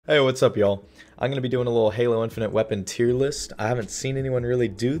Hey, what's up, y'all? I'm going to be doing a little Halo Infinite weapon tier list. I haven't seen anyone really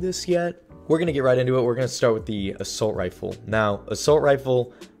do this yet. We're going to get right into it. We're going to start with the Assault Rifle. Now, Assault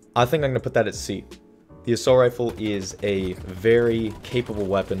Rifle, I think I'm going to put that at C. The Assault Rifle is a very capable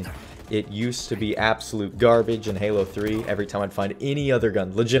weapon. It used to be absolute garbage in Halo 3 every time I'd find any other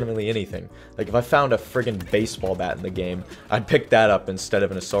gun, legitimately anything. Like, if I found a friggin' baseball bat in the game, I'd pick that up instead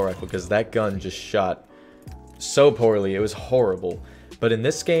of an Assault Rifle, because that gun just shot so poorly. It was horrible. But in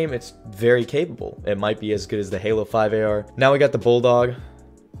this game, it's very capable. It might be as good as the Halo 5 AR. Now we got the Bulldog.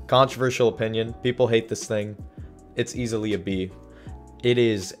 Controversial opinion. People hate this thing. It's easily a B. It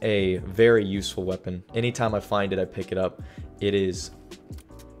is a very useful weapon. Anytime I find it, I pick it up. It is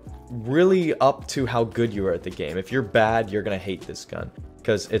really up to how good you are at the game. If you're bad, you're going to hate this gun.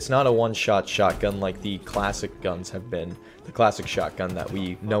 Because it's not a one-shot shotgun like the classic guns have been. The classic shotgun that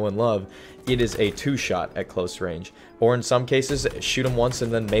we know and love. It is a two-shot at close range. Or in some cases, shoot them once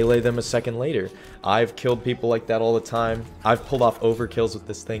and then melee them a second later. I've killed people like that all the time. I've pulled off overkills with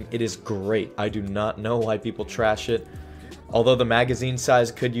this thing. It is great. I do not know why people trash it. Although the magazine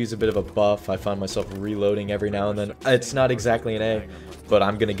size could use a bit of a buff, I find myself reloading every now and then. It's not exactly an A, but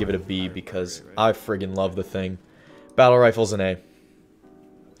I'm going to give it a B because I friggin' love the thing. Battle Rifle's an A.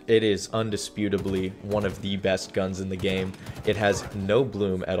 It is undisputably one of the best guns in the game. It has no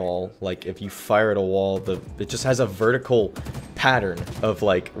bloom at all. Like, if you fire at a wall, it just has a vertical pattern of,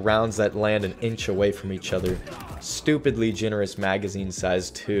 like, rounds that land an inch away from each other. Stupidly generous magazine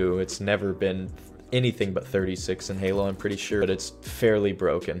size, too. It's never been anything but 36 in Halo, I'm pretty sure, but it's fairly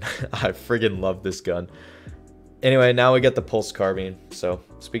broken. I friggin' love this gun. Anyway, now we get the Pulse Carbine. So,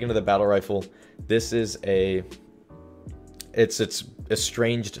 speaking of the Battle Rifle, this is it's its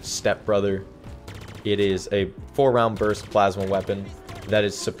estranged stepbrother. It is a 4-round burst plasma weapon that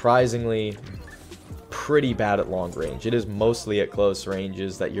is surprisingly pretty bad at long range. It is mostly at close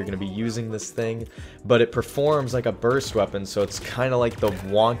ranges that you're going to be using this thing, but it performs like a burst weapon, so it's kind of like the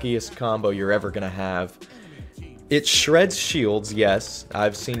wonkiest combo you're ever going to have. It shreds shields, yes.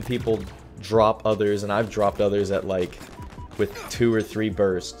 I've seen people drop others, and I've dropped others at like with 2 or 3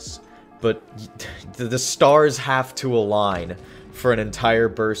 bursts. But the stars have to align for an entire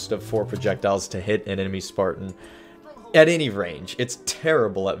burst of 4 projectiles to hit an enemy Spartan at any range. It's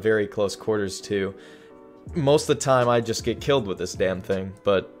terrible at very close quarters too. Most of the time I just get killed with this damn thing,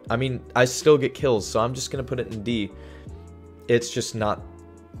 but I mean, I still get kills, so I'm just gonna put it in D. It's just not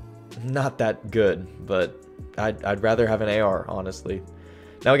that good, but I'd rather have an AR, honestly.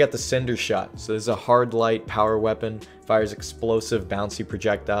 Now we got the Cinder Shot. So this is a hard light power weapon, fires explosive bouncy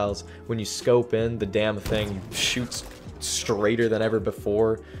projectiles. When you scope in, the damn thing shoots straighter than ever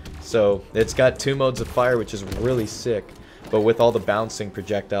before. So it's got 2 modes of fire, which is really sick. But with all the bouncing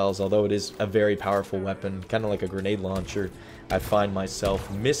projectiles, although it is a very powerful weapon, kind of like a grenade launcher, I find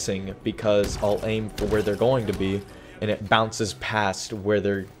myself missing because I'll aim for where they're going to be and it bounces past where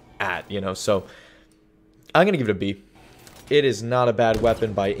they're at, you know. So I'm going to give it a B. It is not a bad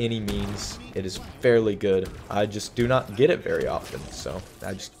weapon by any means. It is fairly good. I just do not get it very often, so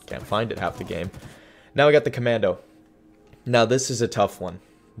I just can't find it half the game. Now we got the Commando. Now this is a tough one.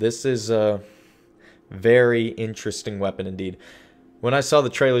 This is a very interesting weapon indeed. When I saw the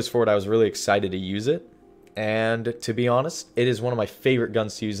trailers for it, I was really excited to use it. And to be honest, it is one of my favorite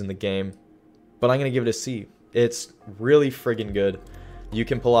guns to use in the game. But I'm going to give it a C. It's really friggin' good. You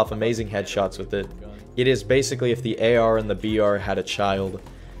can pull off amazing headshots with it. It is basically if the AR and the BR had a child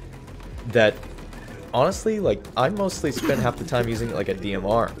that, honestly, like, I mostly spend half the time using it like a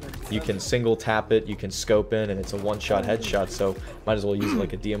DMR. You can single tap it, you can scope in, and it's a one-shot headshot, so might as well use it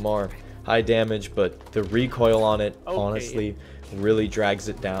like a DMR. High damage, but the recoil on it, honestly, really drags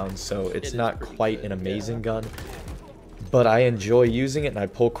it down, so it's not quite an amazing gun. But I enjoy using it, and I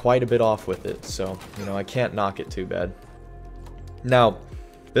pull quite a bit off with it, so, you know, I can't knock it too bad. Now,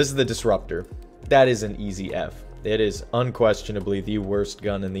 this is the Disruptor. That is an easy F. It is unquestionably the worst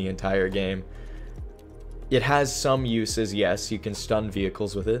gun in the entire game. It has some uses, yes. You can stun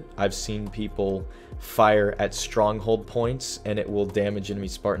vehicles with it. I've seen people fire at stronghold points and it will damage enemy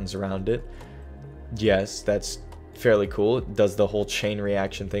Spartans around it. Yes, that's fairly cool. It does the whole chain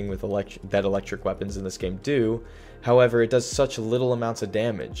reaction thing with that electric weapons in this game do. However, it does such little amounts of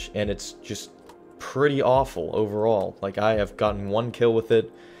damage and it's just pretty awful overall. Like, I have gotten 1 kill with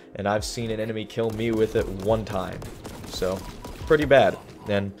it, and I've seen an enemy kill me with it 1 time. So, pretty bad.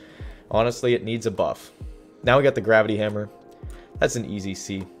 And honestly, it needs a buff. Now we got the Gravity Hammer. That's an easy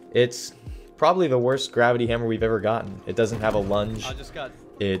C. It's probably the worst Gravity Hammer we've ever gotten. It doesn't have a lunge.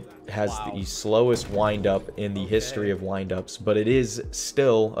 It has the slowest wind-up in the history of wind-ups, but it is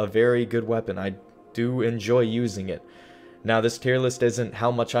still a very good weapon. I do enjoy using it. Now, this tier list isn't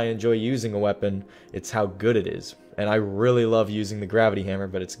how much I enjoy using a weapon, it's how good it is. And I really love using the gravity hammer,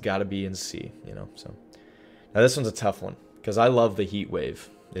 but it's got to be in C, you know, so. Now, this one's a tough one, because I love the Heatwave.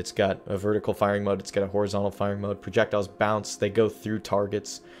 It's got a vertical firing mode, it's got a horizontal firing mode. Projectiles bounce, they go through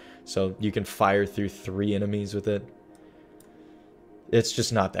targets, so you can fire through 3 enemies with it. It's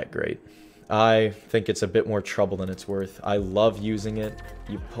just not that great. I think it's a bit more trouble than it's worth. I love using it.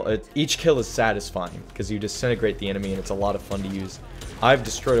 Each kill is satisfying, because you disintegrate the enemy and it's a lot of fun to use. I've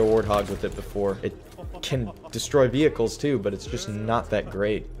destroyed a Warthog with it before. It can destroy vehicles too, but it's just not that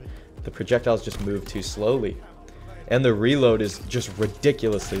great. The projectiles just move too slowly. And the reload is just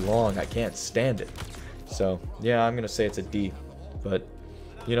ridiculously long. I can't stand it. So, yeah, I'm going to say it's a D. But,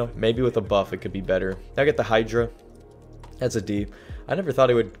 you know, maybe with a buff it could be better. I get the Hydra. That's a D. I never thought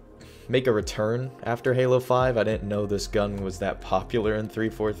it would make a return after Halo 5. I didn't know this gun was that popular in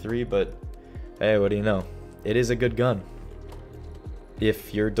 343, but hey, what do you know? It is a good gun.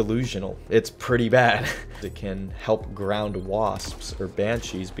 If you're delusional, it's pretty bad. It can help ground wasps or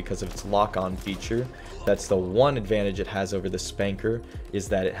banshees because of its lock-on feature. That's the one advantage it has over the Spanker, is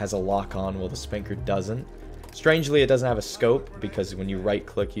that it has a lock-on while the Spanker doesn't. Strangely, it doesn't have a scope, because when you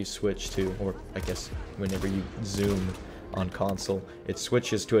right-click, you switch to, or I guess whenever you zoom on console, it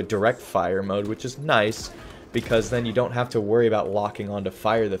switches to a direct fire mode, which is nice, because then you don't have to worry about locking on to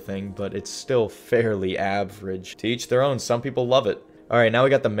fire the thing, but it's still fairly average. To each their own, some people love it. Alright, now we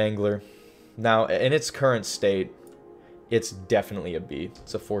got the Mangler. Now, in its current state, it's definitely a B.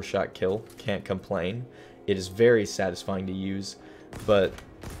 It's a 4-shot kill, can't complain. It is very satisfying to use, but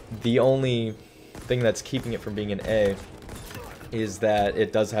the only thing that's keeping it from being an A is that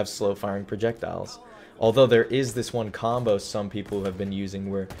it does have slow firing projectiles. Although there is this one combo some people have been using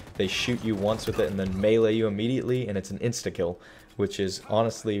where they shoot you once with it and then melee you immediately, and it's an insta-kill, which is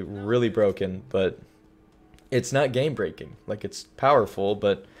honestly really broken, but it's not game breaking. Like, it's powerful,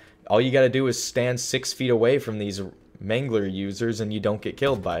 but all you gotta do is stand 6 feet away from these Mangler users and you don't get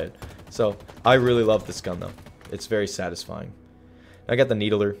killed by it. So I really love this gun though. It's very satisfying. I got the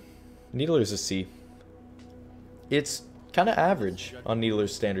Needler. Needler's a C. It's kind of average on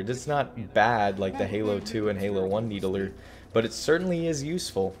Needler's standard. It's not bad like the Halo 2 and Halo 1 Needler, but it certainly is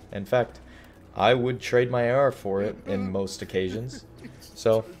useful. In fact, I would trade my AR for it in most occasions.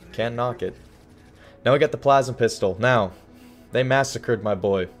 So can't knock it. Now we got the Plasma Pistol. Now, they massacred my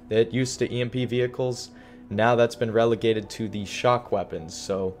boy. It used to EMP vehicles. Now that's been relegated to the shock weapons.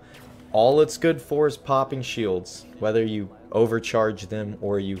 So all it's good for is popping shields, whether you overcharge them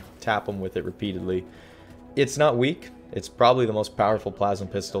or you tap them with it repeatedly. It's not weak. It's probably the most powerful Plasma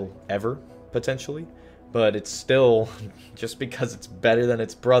Pistol ever, potentially. But it's still, just because it's better than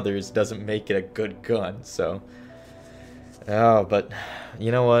its brothers doesn't make it a good gun. So, oh, but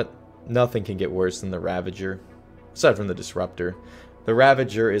you know what? Nothing can get worse than the Ravager, aside from the Disruptor. The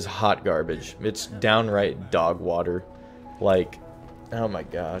Ravager is hot garbage. It's downright dog water. Like, oh my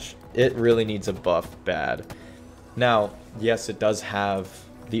gosh. It really needs a buff bad. Now, yes, it does have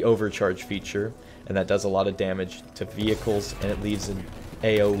the overcharge feature, and that does a lot of damage to vehicles, and it leaves an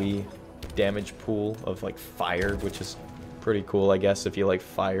AoE damage pool of like fire, which is pretty cool, I guess, if you like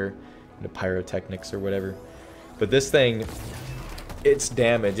fire into pyrotechnics or whatever. But this thing, its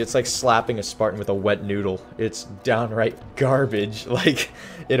damage, it's like slapping a Spartan with a wet noodle. It's downright garbage. Like,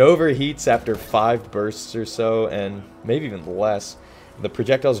 it overheats after 5 bursts or so, and maybe even less. The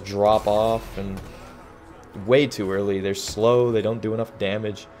projectiles drop off and way too early. They're slow, they don't do enough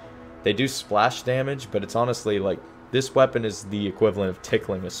damage. They do splash damage, but it's honestly like, this weapon is the equivalent of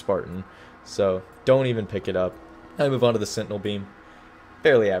tickling a Spartan. So don't even pick it up. I move on to the Sentinel Beam.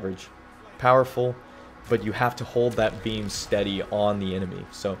 Fairly average. Powerful, but you have to hold that beam steady on the enemy.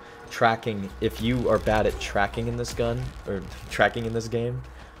 So tracking, if you are bad at tracking in this gun, or tracking in this game,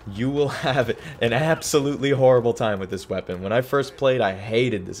 you will have an absolutely horrible time with this weapon. When I first played, I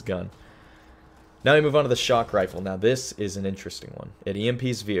hated this gun. Now we move on to the Shock Rifle. Now this is an interesting one. It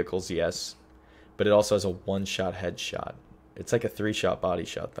EMPs vehicles, yes, but it also has a 1-shot headshot. It's like a 3-shot body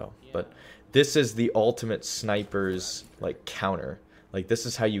shot though. But this is the ultimate sniper's like counter. Like, this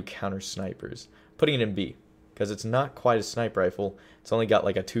is how you counter snipers. Putting it in B, because it's not quite a sniper rifle. It's only got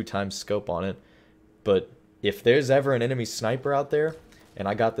like a 2x scope on it. But if there's ever an enemy sniper out there, and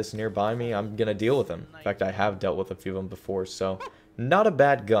I got this nearby me, I'm going to deal with him. In fact, I have dealt with a few of them before, so not a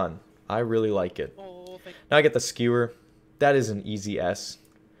bad gun. I really like it. Now I get the Skewer. That is an easy S.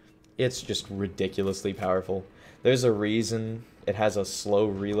 It's just ridiculously powerful. There's a reason it has a slow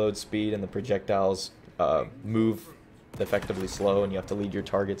reload speed, and the projectiles move effectively slow, and you have to lead your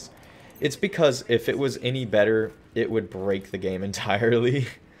targets. It's because if it was any better, it would break the game entirely.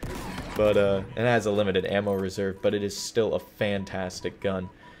 But it has a limited ammo reserve, but it is still a fantastic gun.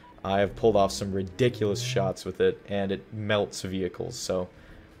 I have pulled off some ridiculous shots with it, and it melts vehicles, so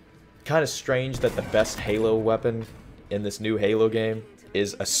kind of strange that the best Halo weapon in this new Halo game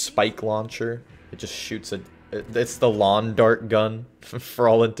is a spike launcher. It just shoots it's the lawn dart gun for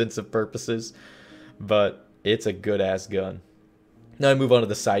all intents and purposes, but it's a good-ass gun. Now I move on to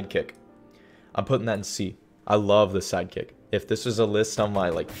the Sidekick. I'm putting that in C. I love the Sidekick. If this was a list on my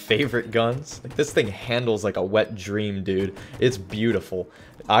like favorite guns, like this thing handles like a wet dream, dude. It's beautiful.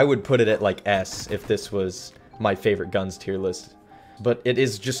 I would put it at like S if this was my favorite guns tier list. But it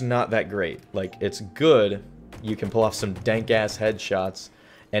is just not that great. Like, it's good. You can pull off some dank-ass headshots,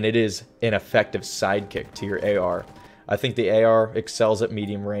 and it is an effective sidekick to your AR. I think the AR excels at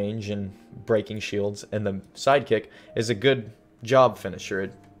medium range and breaking shields, and the sidekick is a good job finisher.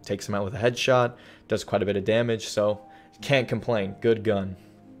 It takes him out with a headshot, does quite a bit of damage, so can't complain. Good gun.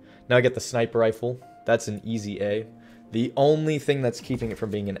 Now I get the sniper rifle. That's an easy A. The only thing that's keeping it from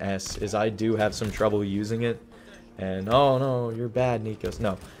being an S is I do have some trouble using it. And, oh no, you're bad, Nikos.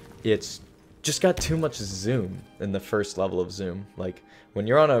 No, it's just got too much zoom in the first level of zoom. Like, when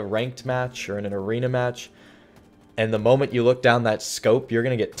you're on a ranked match or in an arena match, and the moment you look down that scope, you're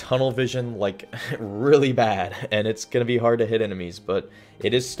going to get tunnel vision, like, really bad. And it's going to be hard to hit enemies, but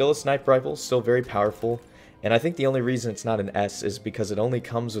it is still a sniper rifle, still very powerful. And I think the only reason it's not an S is because it only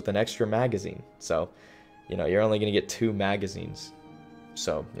comes with an extra magazine. So, you know, you're only going to get 2 magazines.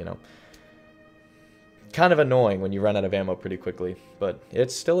 So, you know, kind of annoying when you run out of ammo pretty quickly. But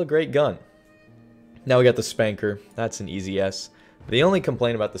it's still a great gun. Now we got the Spanker. That's an easy S. The only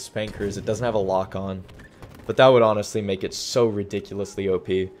complaint about the Spanker is it doesn't have a lock-on. But that would honestly make it so ridiculously OP.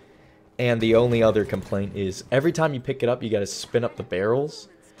 And the only other complaint is every time you pick it up, you got to spin up the barrels.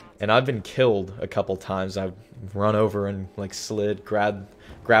 And I've been killed a couple times. I've run over and like slid, grabbed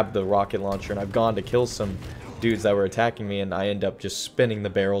the rocket launcher, and I've gone to kill some dudes that were attacking me, and I end up just spinning the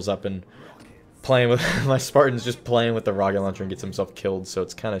barrels up and playing with my Spartan's just playing with the rocket launcher and gets himself killed, so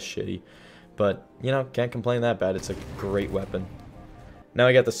it's kind of shitty. But, you know, can't complain that bad. It's a great weapon. Now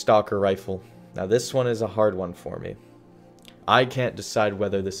I got the Stalker Rifle. Now this one is a hard one for me. I can't decide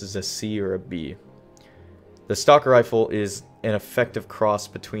whether this is a C or a B. The Stalker Rifle is an effective cross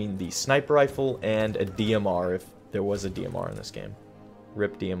between the Sniper Rifle and a DMR, if there was a DMR in this game.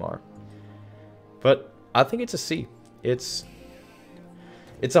 RIP DMR. But I think it's a C. It's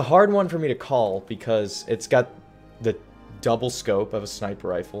a hard one for me to call because it's got the double scope of a Sniper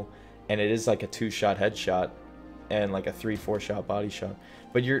Rifle, and it is like a 2-shot headshot and like a 3-4 shot body shot.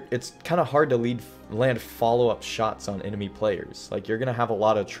 But it's kind of hard to land follow-up shots on enemy players. Like, you're gonna have a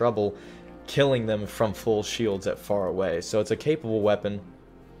lot of trouble killing them from full shields at far away. So it's a capable weapon,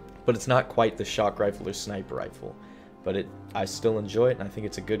 but it's not quite the shock rifle or sniper rifle. But I still enjoy it, and I think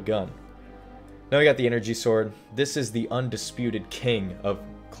it's a good gun. Now we got the energy sword. This is the undisputed king of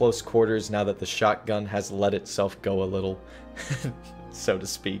close quarters now that the shotgun has let itself go a little, so to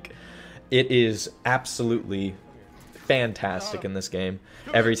speak. It is absolutely fantastic in this game.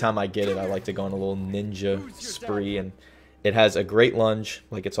 Every time I get it, I like to go on a little ninja spree, and it has a great lunge,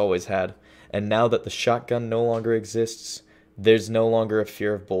 like it's always had. And now that the shotgun no longer exists, there's no longer a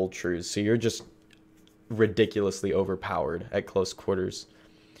fear of bolt trues, so you're just ridiculously overpowered at close quarters.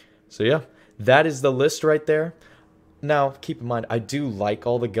 So yeah, that is the list right there. Now, keep in mind, I do like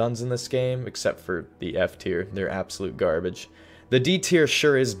all the guns in this game, except for the F tier. They're absolute garbage. The D tier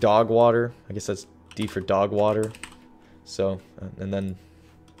sure is dog water. I guess that's D for dog water. So, and then...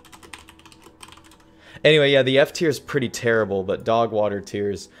 Anyway, yeah, the F tier is pretty terrible, but dog water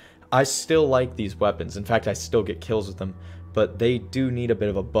tiers... I still like these weapons. In fact, I still get kills with them, but they do need a bit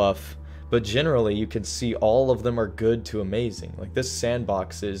of a buff. But generally, you can see all of them are good to amazing. Like, this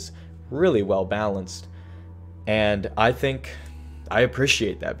sandbox is really well balanced. And I think I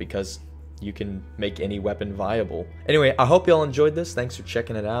appreciate that because you can make any weapon viable. Anyway, I hope y'all enjoyed this. Thanks for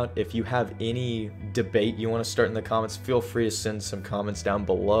checking it out. If you have any debate you want to start in the comments, feel free to send some comments down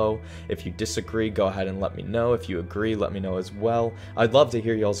below. If you disagree, go ahead and let me know. If you agree, let me know as well. I'd love to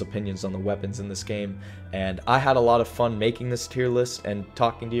hear y'all's opinions on the weapons in this game. And I had a lot of fun making this tier list and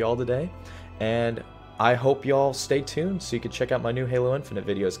talking to y'all today. And I hope y'all stay tuned so you can check out my new Halo Infinite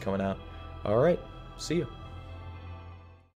videos coming out. Alright, see ya.